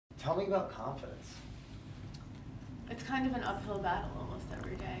Tell me about confidence. It's kind of an uphill battle almost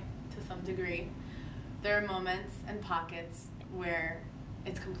every day, to some degree. There are moments and pockets where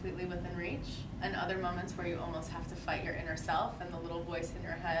it's completely within reach, and other moments where you almost have to fight your inner self and the little voice in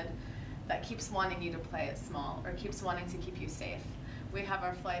your head that keeps wanting you to play it small or keeps wanting to keep you safe. We have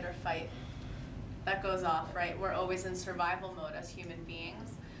our flight or fight that goes off, right? We're always in survival mode as human beings,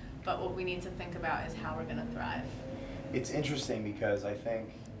 but what we need to think about is how we're going to thrive. It's interesting because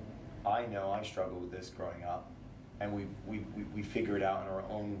I know I struggled with this growing up, and we figure it out in our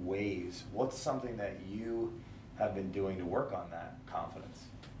own ways. What's something that you have been doing to work on that confidence,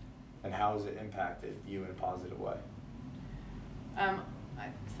 and how has it impacted you in a positive way? I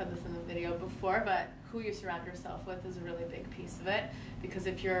said this in the video before, but who you surround yourself with is a really big piece of it, because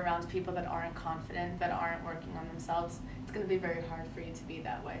if you're around people that aren't confident, that aren't working on themselves, it's going to be very hard for you to be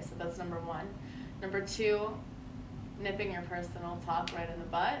that way. So that's number one. Number two, nipping your personal talk right in the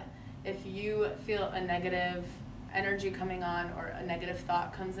butt. If you feel a negative energy coming on or a negative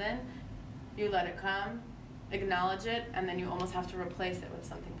thought comes in, you let it come, acknowledge it, and then you almost have to replace it with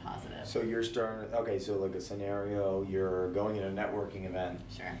something positive. So you're starting, okay, so like a scenario, you're going in a networking event.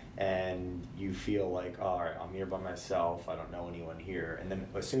 Sure. And you feel like, all right, I'm here by myself, I don't know anyone here. And then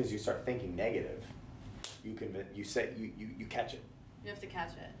as soon as you start thinking negative, you catch it. You have to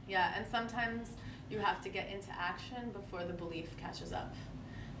catch it, yeah. And sometimes you have to get into action before the belief catches up.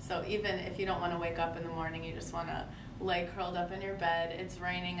 So even if you don't want to wake up in the morning, you just want to lay curled up in your bed, it's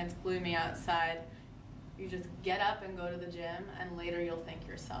raining, it's gloomy outside, you just get up and go to the gym, and later you'll thank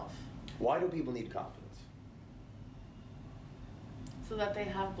yourself. Why do people need confidence? So that they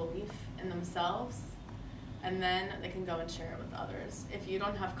have belief in themselves, and then they can go and share it with others. If you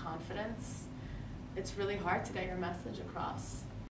don't have confidence, it's really hard to get your message across.